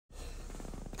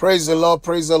Praise the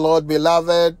Lord,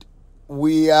 beloved.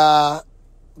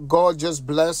 God just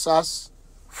bless us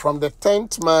from the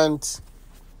 10th month,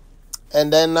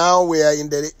 and then now we are in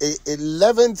the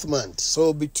 11th month.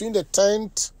 So between the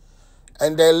 10th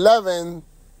and the 11th,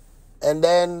 and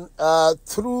then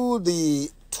through the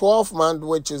 12th month,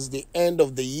 which is the end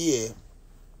of the year,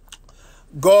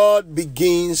 God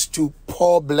begins to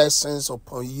pour blessings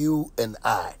upon you and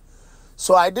I.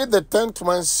 So I did the 10th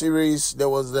month series. There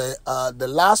was the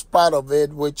last part of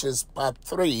it, which is part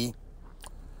 3,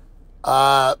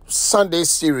 Sunday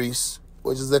series,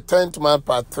 which is the 10th month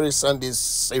part 3 Sunday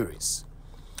series.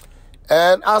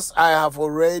 And as I have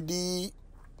already,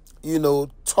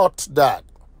 taught that,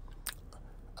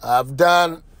 I've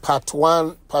done part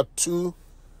 1, part 2,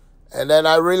 and then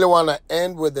I really want to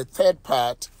end with the third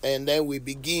part, and then we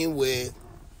begin with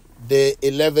the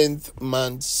 11th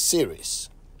month series.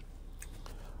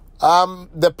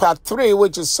 The part 3,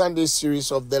 which is Sunday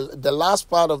series of the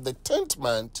last part of the 10th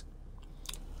month,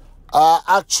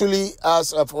 actually,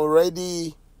 as I've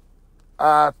already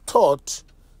taught,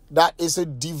 that is a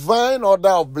divine order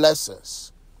of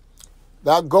blessings.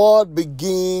 That God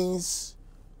begins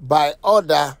by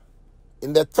order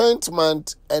in the 10th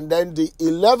month, and then the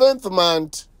 11th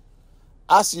month,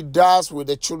 as he does with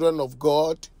the children of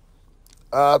God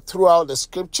throughout the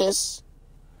scriptures,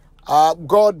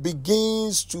 God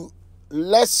begins to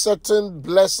let certain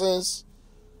blessings,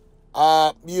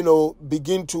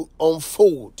 begin to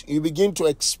unfold. You begin to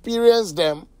experience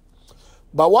them.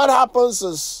 But what happens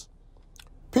is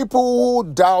people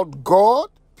who doubt God,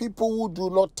 people who do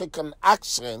not take an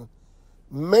action,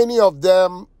 many of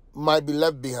them might be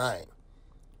left behind.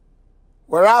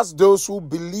 Whereas those who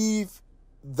believe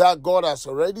that God has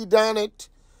already done it,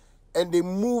 and they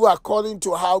move according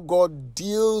to how God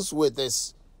deals with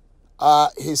his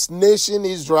nation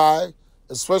Israel,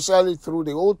 especially through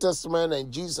the Old Testament,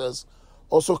 and Jesus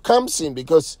also comes in,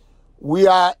 because we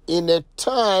are in a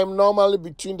time normally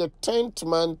between the 10th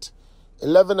month,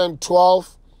 11 and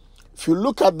 12. If you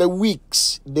look at the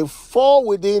weeks, they fall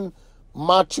within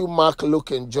Matthew, Mark,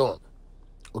 Luke, and John.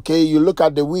 Okay, you look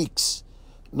at the weeks.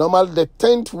 Normally the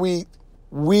 10th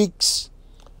weeks,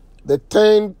 the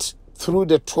 10th through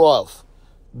the 12th,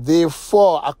 they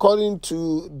fall, according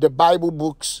to the Bible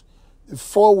books,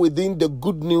 fall within the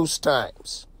good news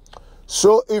times.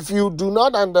 So if you do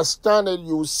not understand it,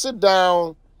 you sit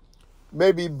down,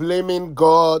 maybe blaming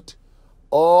God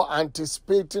or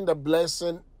anticipating the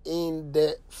blessing in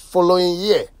the following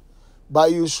year.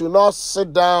 But you should not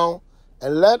sit down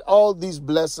and let all these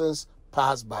blessings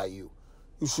pass by you.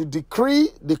 You should decree,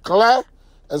 declare,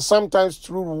 and sometimes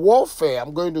through warfare.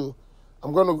 I'm going to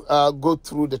go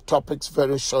through the topics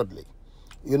very shortly,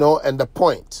 and the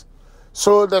point.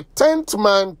 So the 10th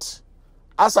month,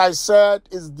 as I said,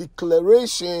 is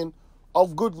declaration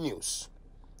of good news.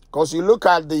 Because you look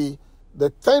at the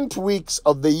 10th weeks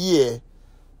of the year,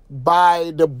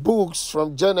 by the books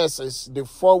from Genesis, they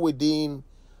fall within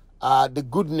the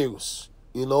good news.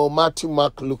 Matthew,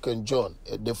 Mark, Luke, and John,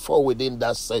 they fall within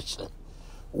that section,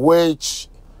 which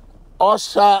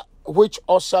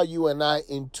usher you and I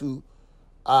into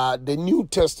the New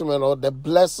Testament, or the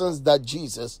blessings that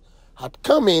Jesus had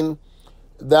come in,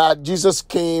 that Jesus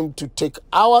came to take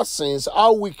our sins,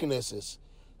 our weaknesses,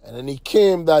 and then he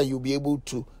came that you'll be able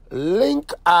to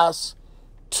link us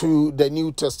to the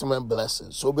New Testament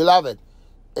blessings. So, beloved,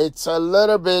 it's a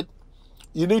little bit,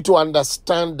 you need to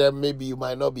understand them. Maybe you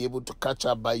might not be able to catch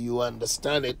up, but you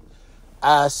understand it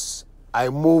as I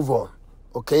move on.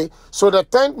 Okay? So the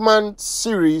 10th month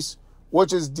series,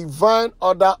 which is divine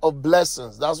order of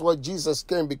blessings, that's what Jesus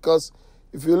came, because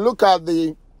if you look at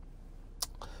the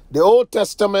Old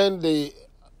Testament, the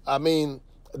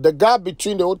gap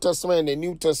between the Old Testament and the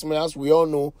New Testament, as we all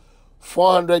know,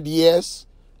 400 years,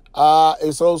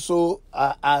 is also,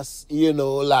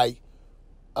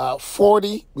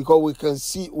 40, because we can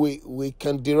see, we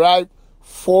can derive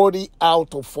 40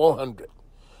 out of 400.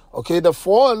 Okay, the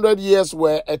 400 years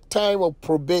were a time of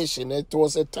probation. It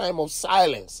was a time of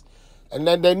silence. And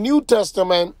then the New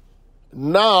Testament,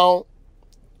 now,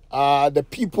 the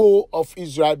people of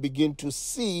Israel begin to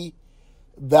see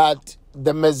that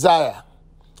the Messiah,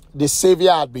 the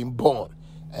Savior, had been born.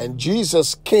 And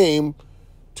Jesus came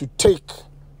to take,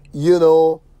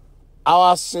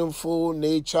 our sinful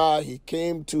nature. He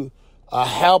came to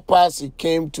help us. He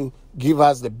came to give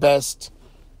us the best,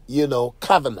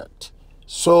 covenant.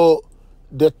 So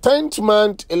the 10th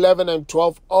month, 11 and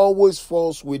 12 always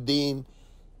falls within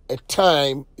a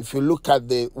time, if you look at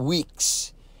the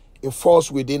weeks, it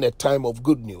falls within a time of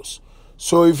good news.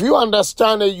 So if you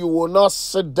understand it, you will not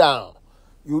sit down.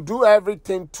 You do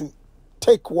everything to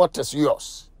take what is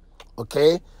yours.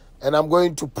 okay? And I'm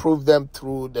going to prove them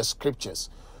through the scriptures.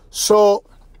 So,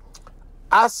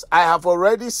 as I have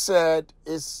already said,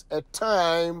 it's a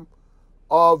time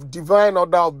of divine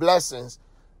order of blessings.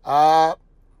 As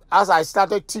I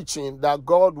started teaching that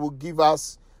God will give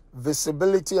us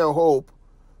visibility and hope,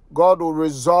 God will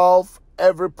resolve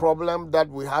every problem that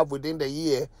we have within the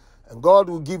year, and God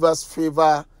will give us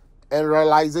favor and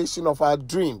realization of our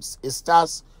dreams. It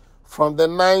starts from the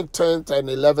 9th, 10th, and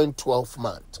 11th, 12th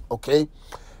month, okay?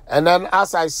 And then,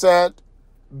 as I said,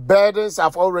 burdens,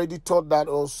 I've already taught that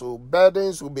also.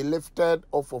 Burdens will be lifted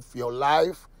off of your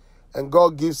life, and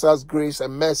God gives us grace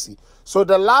and mercy. So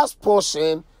the last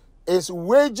portion is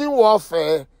waging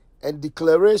warfare and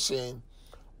declaration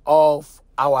of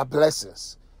our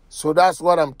blessings. So that's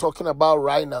what I'm talking about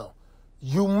right now.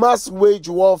 You must wage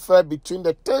warfare between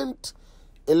the 10th,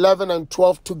 11th, and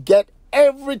 12th to get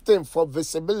everything for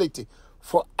visibility,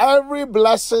 for every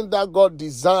blessing that God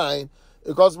designed.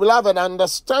 Because, beloved,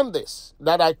 understand this,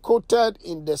 that I quoted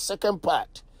in the second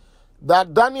part,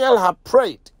 that Daniel had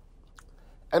prayed,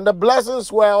 and the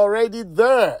blessings were already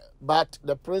there, but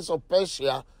the prince of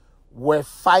Persia were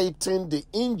fighting the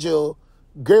angel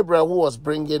Gabriel who was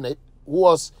bringing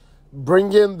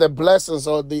the blessings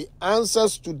or the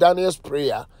answers to Daniel's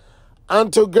prayer,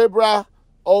 until Gabriel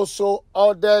also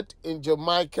ordered Angel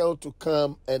Michael to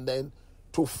come and then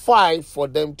to fight for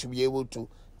them to be able to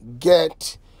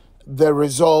get the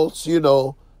results,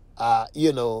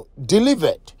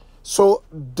 delivered. So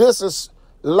this is,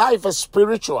 life is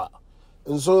spiritual.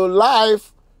 And so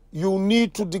life, you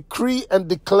need to decree and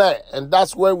declare. And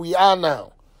that's where we are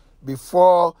now.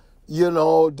 Before,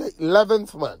 the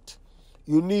 11th month,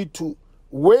 you need to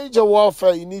wage a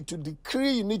warfare. You need to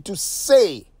decree. You need to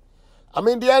say. I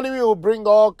mean, the enemy will bring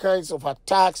all kinds of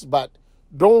attacks, but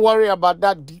don't worry about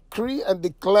that. Decree and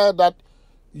declare that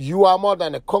you are more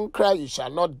than a conqueror. You shall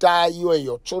not die. You and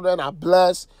your children are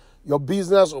blessed. Your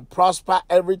business will prosper.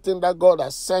 Everything that God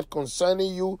has said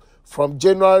concerning you from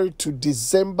January to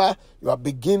December, you are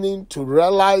beginning to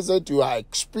realize it. You are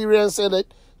experiencing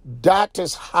it. That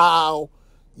is how,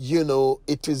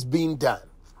 it is being done.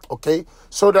 Okay?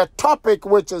 So the topic,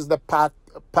 which is the part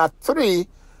 3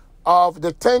 of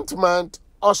the 10th month,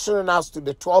 ushering us to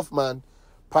the 12th month.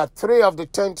 Part 3 of the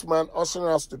 10th month, ushering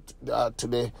us to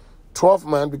the 12th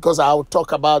month, because I will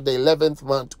talk about the 11th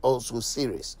month also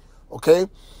series. Okay?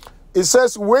 It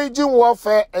says, waging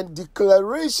warfare and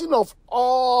declaration of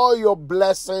all your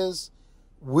blessings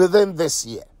within this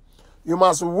year. You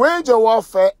must wage a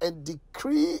warfare and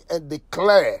decree and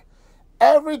declare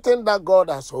everything that God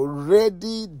has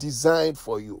already designed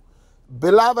for you.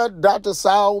 Beloved, that is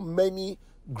how many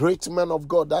great men of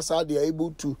God, that's how they are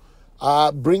able to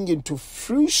bring into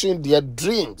fruition their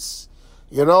dreams,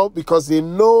 because they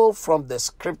know from the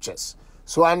scriptures.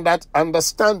 So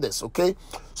understand this, okay?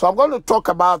 So I'm going to talk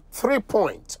about 3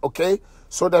 points, okay?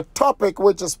 So the topic,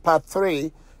 which is part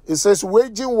 3, it says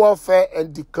waging warfare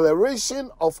and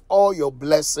declaration of all your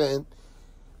blessing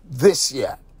this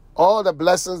year. All the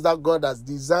blessings that God has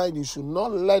designed, you should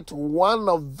not let one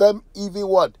of them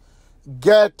even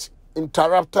get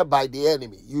interrupted by the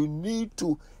enemy. You need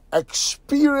to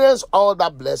experience all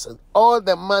that blessing, all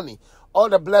the money, all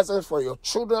the blessings for your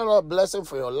children, all the blessings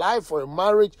for your life, for your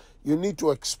marriage. You need to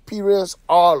experience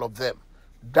all of them.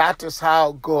 That is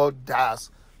how God does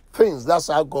things. That's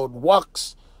how God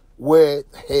works with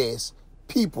his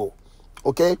people.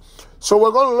 Okay? So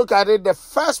we're going to look at it. The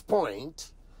first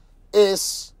point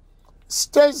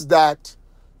states that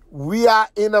we are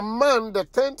in a month, the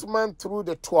 10th month through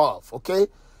the 12th. Okay?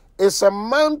 It's a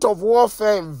month of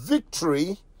warfare and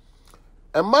victory.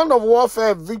 A month of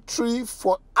warfare and victory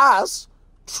for us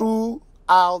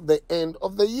throughout the end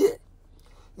of the year.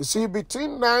 You see,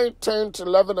 between 9, 10,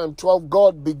 11, and 12,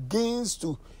 God begins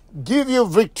to give you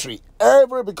victory.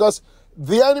 Because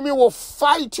the enemy will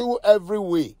fight you every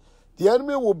way. The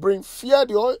enemy will bring fear.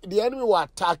 The enemy will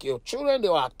attack your children. They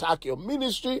will attack your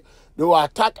ministry. They will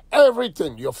attack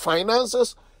everything, your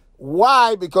finances.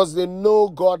 Why? Because they know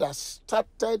God has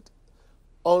started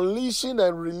unleashing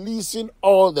and releasing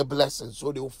all the blessings.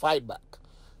 So they will fight back.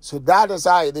 So that is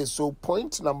how it is. So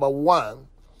point number 1,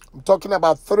 I'm talking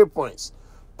about 3 points.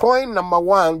 Point number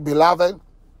 1, beloved,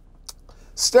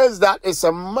 states that it's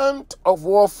a month of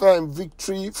warfare and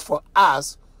victory for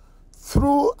us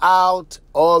throughout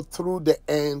or through the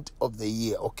end of the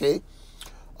year. Okay?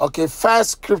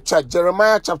 First scripture,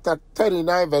 Jeremiah chapter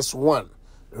 39, verse 1.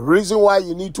 The reason why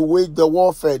you need to wage the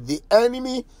warfare, the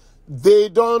enemy, they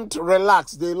don't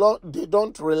relax. They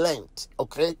don't relent.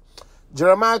 Okay?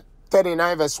 Jeremiah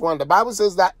 39, verse 1. The Bible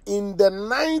says that in the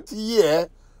 9th year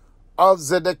of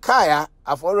Zedekiah,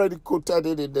 I've already quoted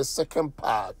it in the second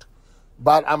part.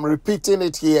 but I'm repeating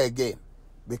it here again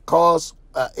because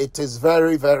it is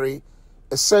very, very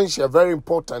essential, very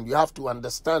important. You have to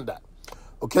understand that.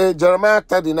 Okay, Jeremiah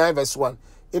 39 verse 1.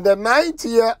 In the 9th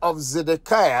year of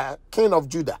Zedekiah, king of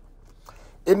Judah,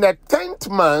 in the 10th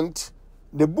month,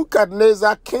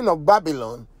 Nebuchadnezzar, king of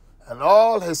Babylon, and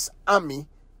all his army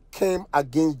came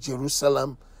against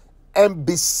Jerusalem and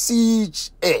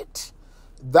besieged it.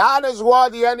 That is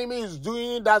what the enemy is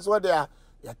doing. That's what they are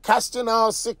casting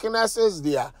out sicknesses.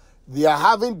 They are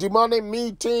having demonic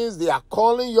meetings. They are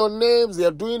calling your names. They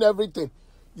are doing everything.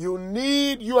 You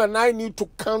and I need to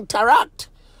counteract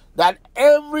that.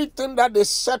 Everything that they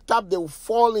set up, they will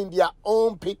fall in their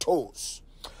own pit holes.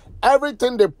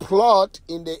 Everything they plot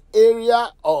in the area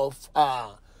of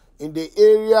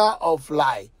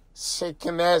like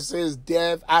sicknesses,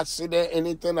 death, accident,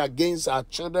 anything against our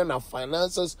children, our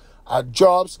finances, our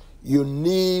jobs, you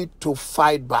need to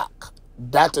fight back.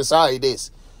 That is how it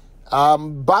is.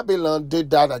 Babylon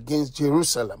did that against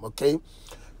Jerusalem, okay?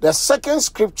 The second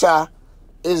scripture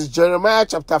is Jeremiah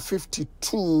chapter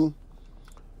 52,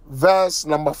 verse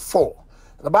number 4.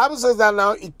 The Bible says that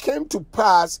now it came to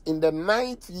pass in the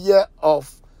 9th year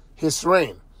of his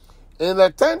reign, in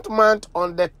the 10th month,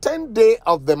 on the 10th day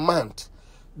of the month,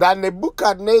 that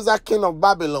Nebuchadnezzar, king of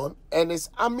Babylon, and his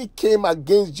army came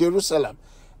against Jerusalem,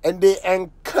 and they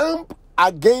encamped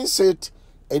against it,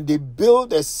 and they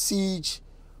built a siege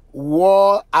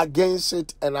wall against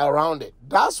it and around it.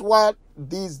 That's what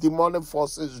these demonic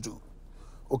forces do.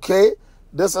 Okay?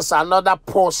 This is another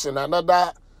portion,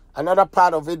 another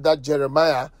part of it that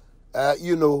Jeremiah,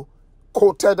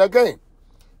 quoted again.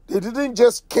 They didn't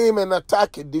just came and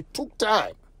attack it. They took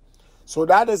time. So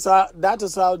that is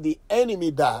how the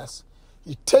enemy does.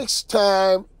 It takes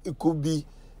time. It could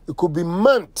be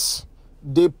months.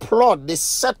 They plot, they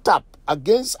set up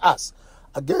against us,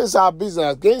 against our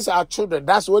business, against our children.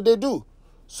 That's what they do.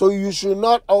 So you should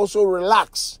not also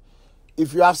relax.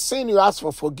 If you have sinned, you ask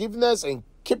for forgiveness and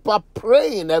keep up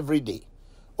praying every day.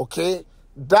 Okay?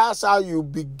 That's how you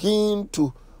begin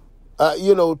to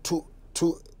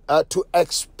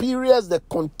experience the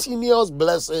continuous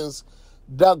blessings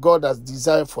that God has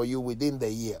designed for you within the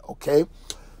year. Okay?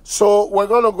 So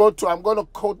I'm going to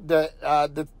quote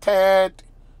the third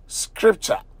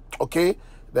scripture. Okay?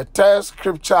 The third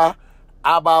scripture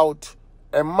about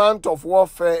a month of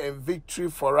warfare and victory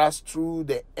for us through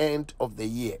the end of the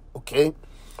year. Okay?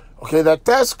 Okay, the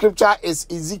third scripture is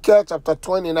Ezekiel chapter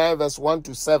 29 verse 1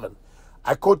 to 7.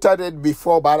 I quoted it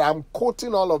before, but I'm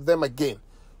quoting all of them again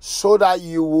so that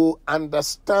you will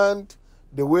understand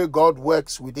the way God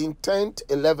works within 10th,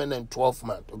 11th, and 12th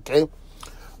month. Okay?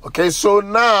 Okay, so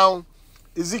now,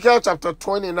 Ezekiel chapter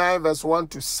 29 verse 1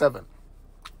 to 7.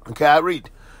 Okay, I read.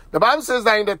 The Bible says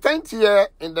that in the 10th year,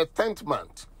 in the 10th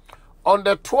month, on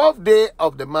the 12th day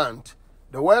of the month,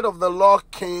 the word of the Lord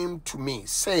came to me,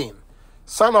 saying,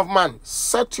 Son of man,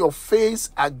 set your face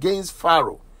against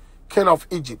Pharaoh, king of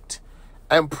Egypt,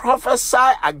 and prophesy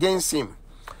against him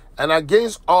and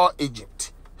against all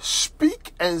Egypt.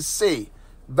 Speak and say,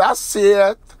 Thus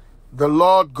saith the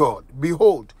Lord God,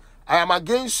 Behold, I am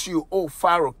against you, O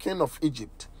Pharaoh, king of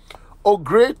Egypt, O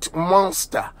great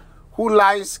monster, who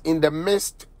lies in the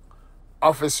midst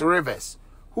of his rivers,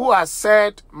 who has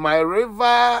said, My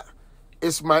river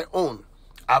is my own.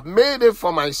 I've made it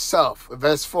for myself.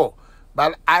 Verse 4.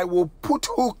 But I will put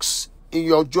hooks in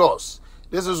your jaws.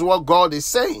 This is what God is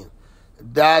saying,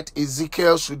 that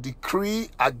Ezekiel should decree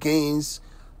against,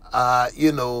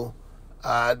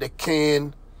 the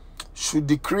king, should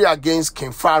decree against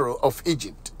King Pharaoh of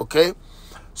Egypt. Okay?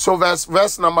 So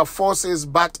verse number 4 says,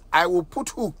 But I will put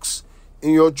hooks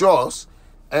in your jaws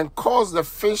and cause the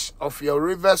fish of your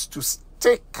rivers to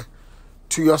stick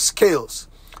to your scales.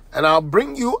 And I'll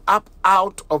bring you up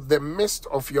out of the midst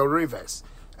of your rivers,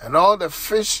 and all the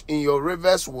fish in your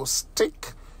rivers will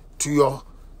stick to your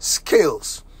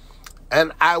scales.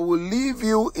 And I will leave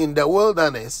you in the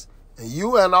wilderness, and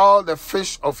you and all the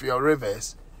fish of your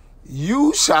rivers.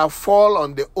 You shall fall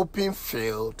on the open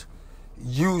field.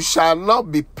 You shall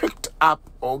not be picked up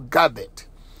or gathered.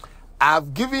 I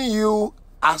have given you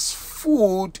as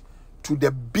food to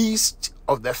the beasts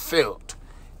of the field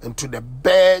and to the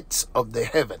birds of the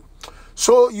heaven.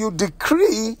 So you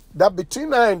decree that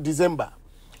between now and December,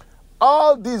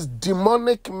 all these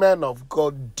demonic men of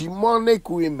God, demonic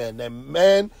women and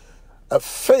men,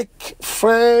 fake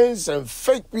friends and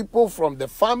fake people from the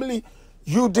family,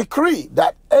 you decree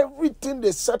that everything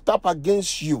they set up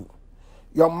against you,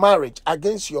 your marriage,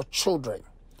 against your children,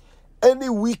 any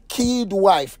wicked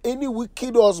wife, any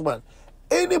wicked husband,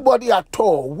 anybody at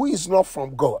all who is not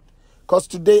from God. Because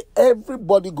today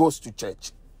everybody goes to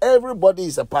church. Everybody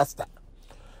is a pastor.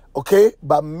 Okay,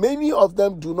 but many of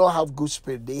them do not have good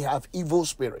spirit. They have evil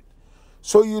spirit.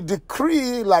 So you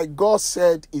decree, like God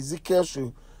said, Ezekiel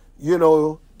should,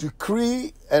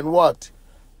 decree and what?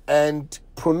 And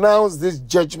pronounce this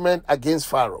judgment against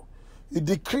Pharaoh. You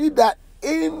decree that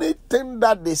anything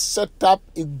that they set up,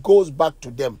 it goes back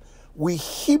to them. We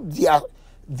heap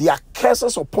their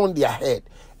curses upon their head.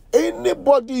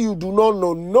 Anybody you do not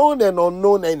know, known and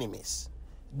unknown enemies,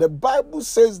 the Bible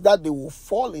says that they will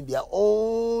fall in their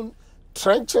own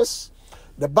trenches.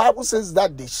 The Bible says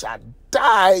that they shall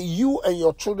die. You and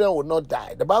your children will not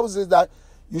die. The Bible says that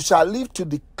you shall live to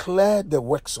declare the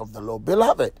works of the Lord.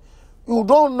 Beloved, you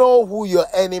don't know who your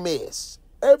enemy is.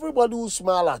 Everybody will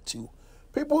smile at you.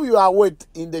 People you are with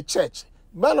in the church,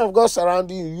 men of God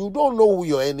surrounding you, you don't know who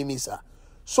your enemies are.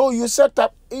 So you set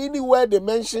up anywhere they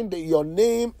mention your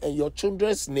name and your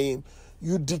children's name,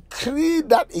 you decree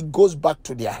that it goes back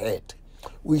to their head.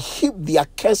 We heap their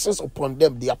curses upon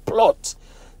them, their plots,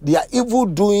 their evil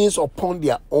doings upon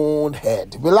their own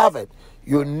head. Beloved,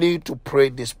 you need to pray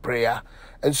this prayer.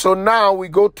 And so now we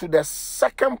go to the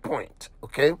second point,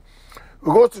 okay?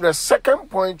 We go to the second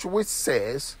point, which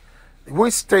states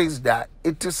that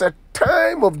it is a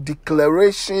time of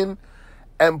declaration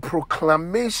and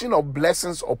proclamation of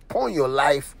blessings upon your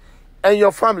life and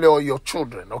your family or your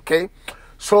children, okay?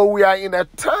 So we are in a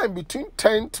time between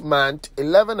 10th month,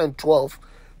 11 and 12.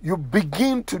 You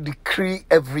begin to decree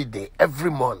every day, every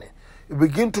morning. You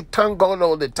begin to thank God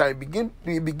all the time.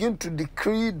 You begin to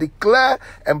decree, declare,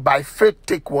 and by faith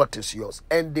take what is yours.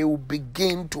 And they will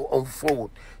begin to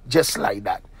unfold just like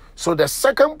that. So the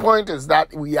second point is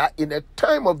that we are in a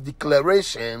time of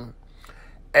declaration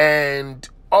and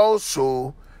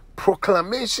also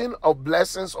proclamation of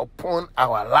blessings upon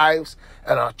our lives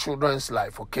and our children's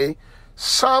life, okay?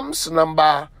 Psalms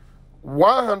number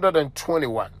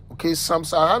 121, okay?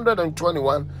 Psalms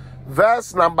 121,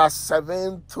 verse number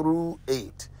 7 through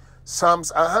 8.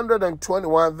 Psalms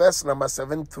 121, verse number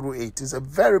 7 through 8 is a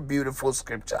very beautiful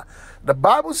scripture. The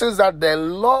Bible says that the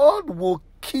Lord will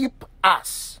keep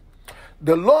us.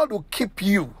 The Lord will keep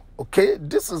you, okay?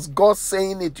 This is God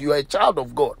saying it. You are a child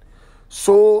of God.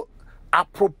 So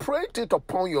appropriate it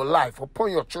upon your life,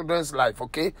 upon your children's life,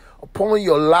 okay? Upon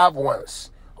your loved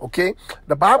ones, okay?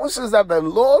 The Bible says that the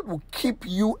Lord will keep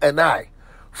you and I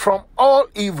from all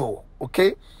evil,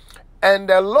 okay? And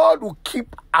the Lord will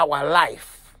keep our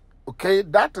life, okay?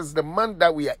 That is the month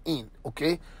that we are in,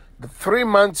 okay? The 3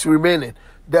 months remaining.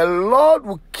 The Lord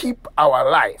will keep our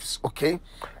lives, okay?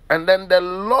 And then the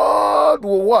Lord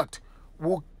will what?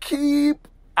 Will keep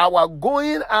our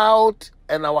going out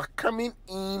and our coming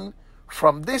in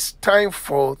from this time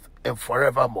forth and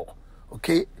forevermore.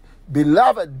 Okay?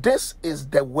 Beloved, this is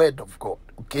the word of God.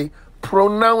 Okay?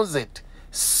 Pronounce it.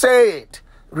 Say it.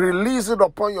 Release it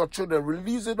upon your children.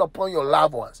 Release it upon your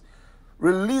loved ones.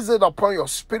 Release it upon your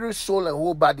spirit, soul, and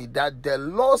whole body, that the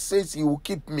Lord says He will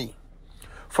keep me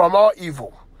from all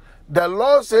evil. The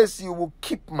Lord says He will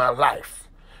keep my life.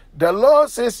 The Lord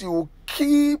says He will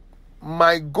keep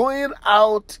my going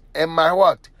out and my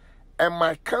what? And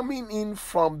my coming in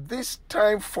from this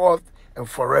time forth and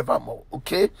forevermore.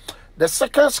 Okay? The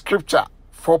second scripture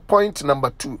for point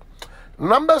number 2.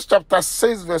 Numbers chapter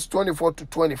 6 verse 24 to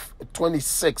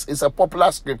 26 is a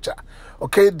popular scripture.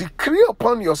 Okay? Decree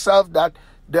upon yourself that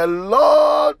the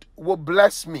Lord will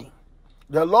bless me.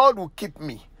 The Lord will keep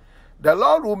me. The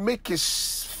Lord will make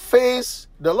His face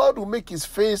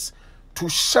to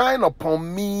shine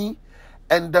upon me,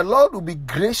 and the Lord will be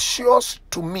gracious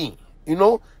to me.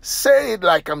 Say it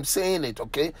like I'm saying it,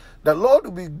 okay? The Lord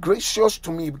will be gracious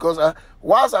to me, because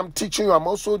whilst I'm teaching you, I'm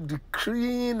also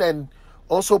decreeing and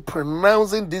also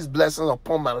pronouncing these blessings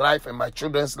upon my life and my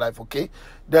children's life, okay?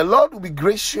 The Lord will be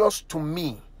gracious to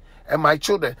me and my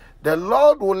children. The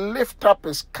Lord will lift up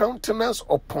His countenance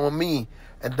upon me,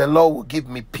 and the Lord will give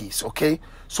me peace, okay?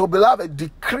 So, beloved,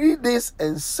 decree this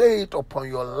and say it upon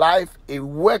your life. It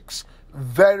works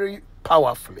very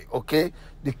powerfully, okay?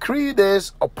 Decree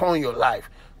this upon your life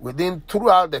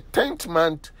throughout the 10th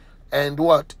month and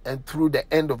through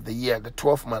the end of the year, the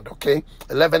 12th month, okay?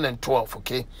 11 and 12,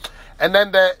 okay? And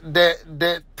then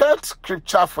the third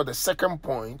scripture for the second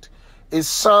point is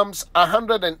Psalms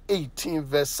 118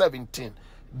 verse 17.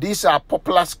 These are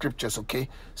popular scriptures, okay?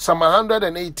 Psalm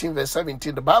 118 verse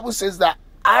 17. The Bible says that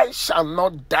I shall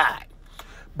not die,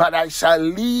 but I shall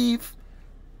live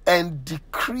and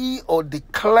decree or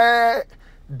declare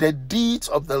the deeds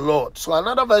of the Lord. So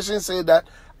another version says that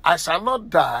I shall not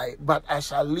die, but I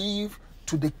shall live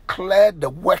to declare the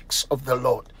works of the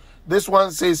Lord. This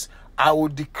one says, I will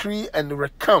decree and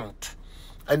recount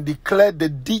and declare the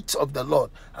deeds of the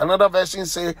Lord. Another version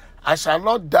says, I shall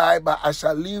not die, but I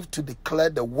shall live to declare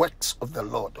the works of the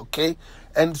Lord. Okay?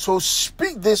 And so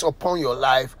speak this upon your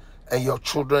life and your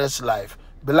children's life.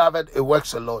 Beloved, it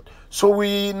works a lot. So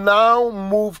we now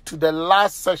move to the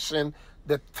last section,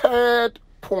 the third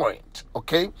point.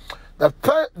 Okay?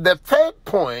 The third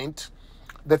point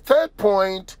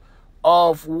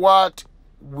of what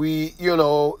we,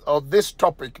 of this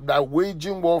topic, that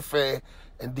waging warfare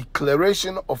and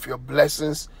declaration of your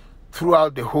blessings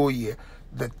throughout the whole year.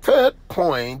 The third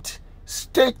point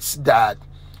states that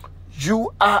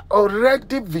you are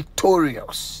already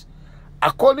victorious.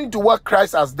 According to what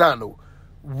Christ has done,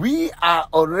 we are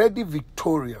already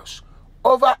victorious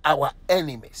over our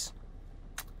enemies.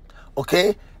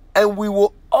 Okay? And we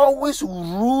will always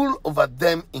rule over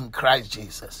them in Christ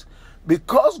Jesus.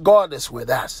 Because God is with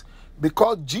us,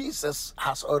 because Jesus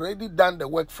has already done the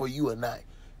work for you and I,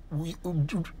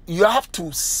 you have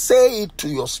to say it to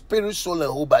your spirit, soul,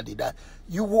 and whole body that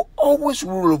you will always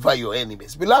rule over your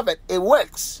enemies. Beloved, it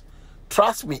works.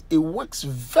 Trust me, it works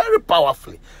very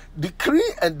powerfully.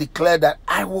 Decree and declare that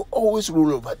I will always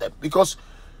rule over them, because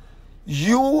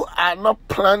you are not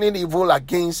planning evil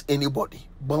against anybody.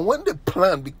 But when they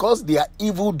plan, because they are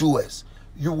evildoers,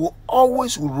 you will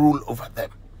always rule over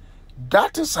them.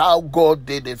 That is how God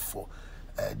did it for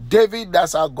David.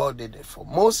 That's how God did it for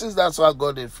Moses. That's how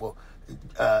God did it for,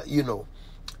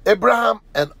 Abraham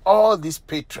and all these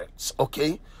patriots.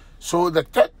 Okay? So the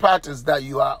third part is that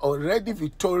you are already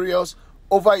victorious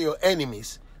over your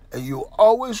enemies, and you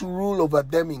always rule over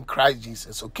them in Christ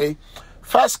Jesus. Okay?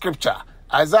 First scripture,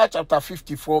 Isaiah chapter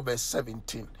 54, verse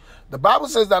 17. The Bible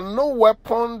says that no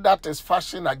weapon that is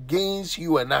fashioned against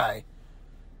you and I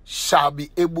shall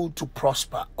be able to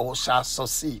prosper or shall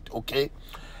succeed. Okay?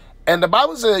 And the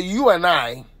Bible says that you and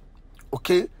I,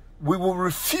 okay, we will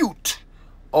refute,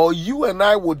 or you and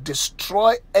I will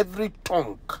destroy every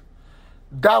tongue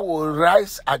that will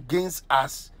rise against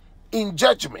us in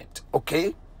judgment.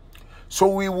 Okay? So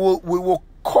we will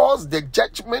cause the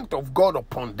judgment of God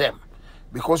upon them,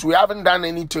 because we haven't done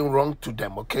anything wrong to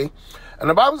them. Okay? And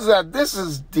the Bible says that this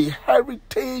is the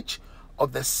heritage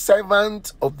of the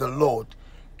servants of the Lord,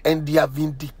 and their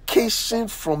vindication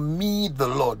from me, the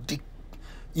Lord,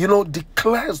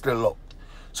 declares the Lord.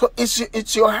 So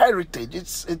it's your heritage.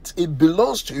 It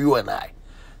belongs to you and I.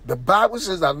 The Bible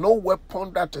says that no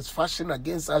weapon that is fashioned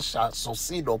against us shall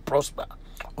succeed or prosper.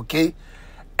 Okay?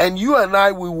 And you and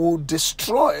I, we will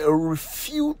destroy or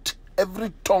refute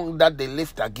every tongue that they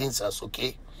lift against us.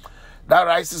 Okay? That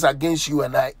rises against you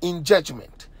and I in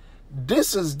judgment.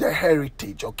 This is the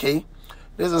heritage. Okay?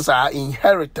 This is our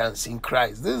inheritance in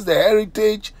Christ. This is the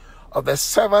heritage of the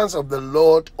servants of the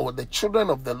Lord, or the children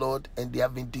of the Lord, and their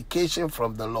vindication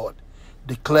from the Lord,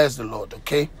 declares the Lord.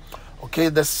 Okay? Okay,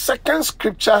 the second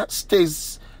scripture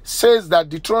says that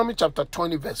Deuteronomy chapter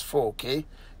 20 verse 4. Okay?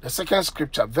 The second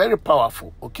scripture, very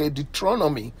powerful. Okay?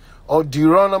 Deuteronomy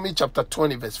chapter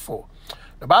 20 verse 4.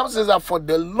 The Bible says that for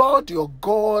the Lord your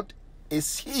God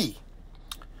is He.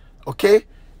 Okay?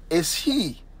 Is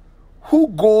He who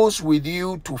goes with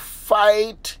you to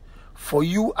fight for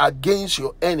you against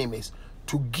your enemies,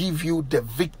 to give you the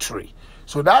victory.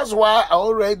 So that's why I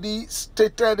already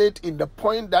stated it in the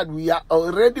point that we are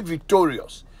already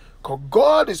victorious, because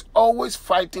God is always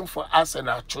fighting for us and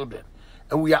our children,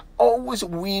 and we are always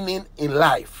winning in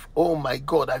life. Oh my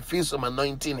God, I feel some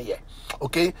anointing here.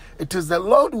 Okay? It is the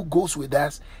Lord who goes with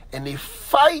us, and He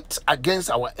fights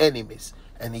against our enemies,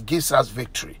 and He gives us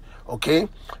victory. Okay?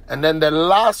 And then the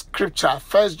last scripture,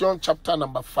 1 John chapter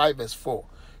number 5 verse 4.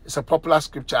 It's a popular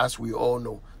scripture, as we all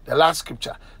know. The last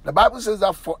scripture. The Bible says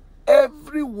that for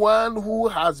everyone who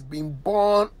has been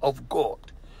born of God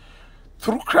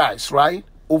through Christ, right,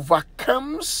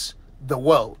 overcomes the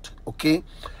world. Okay?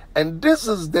 And this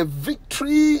is the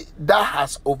victory that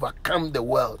has overcome the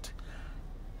world.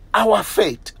 Our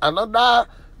faith. Another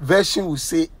version will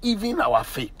say, even our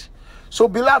faith. So,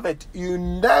 beloved, you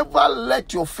never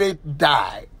let your faith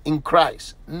die in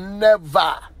Christ.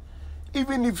 Never.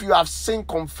 Even if you have sinned,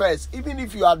 confess. Even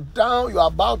if you are down, you are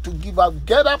about to give up,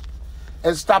 get up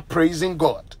and start praising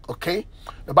God. Okay?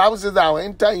 The Bible says that I will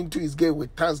enter into His gate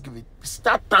with thanksgiving.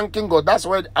 Start thanking God. That's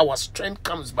where our strength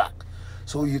comes back.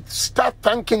 So you start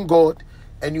thanking God,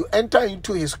 and you enter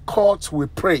into His courts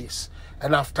with praise.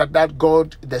 And after that,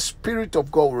 God, the Spirit of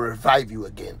God will revive you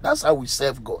again. That's how we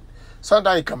serve God.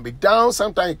 Sometimes you can be down.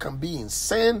 Sometimes you can be in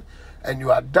sin. And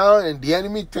you are down, and the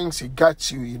enemy thinks he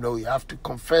got you. You have to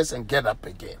confess and get up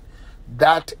again.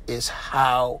 That is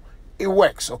how it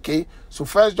works. Okay? So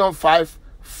 1 John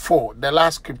 5:4, the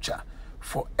last scripture.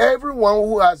 For everyone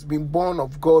who has been born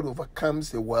of God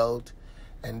overcomes the world.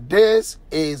 And this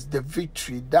is the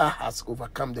victory that has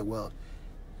overcome the world.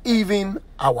 even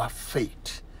our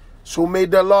faith. So may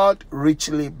the Lord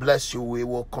richly bless you. We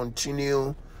will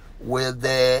continue with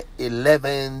the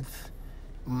 11th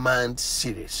month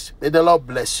series. May the Lord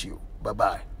bless you.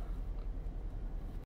 Bye-bye.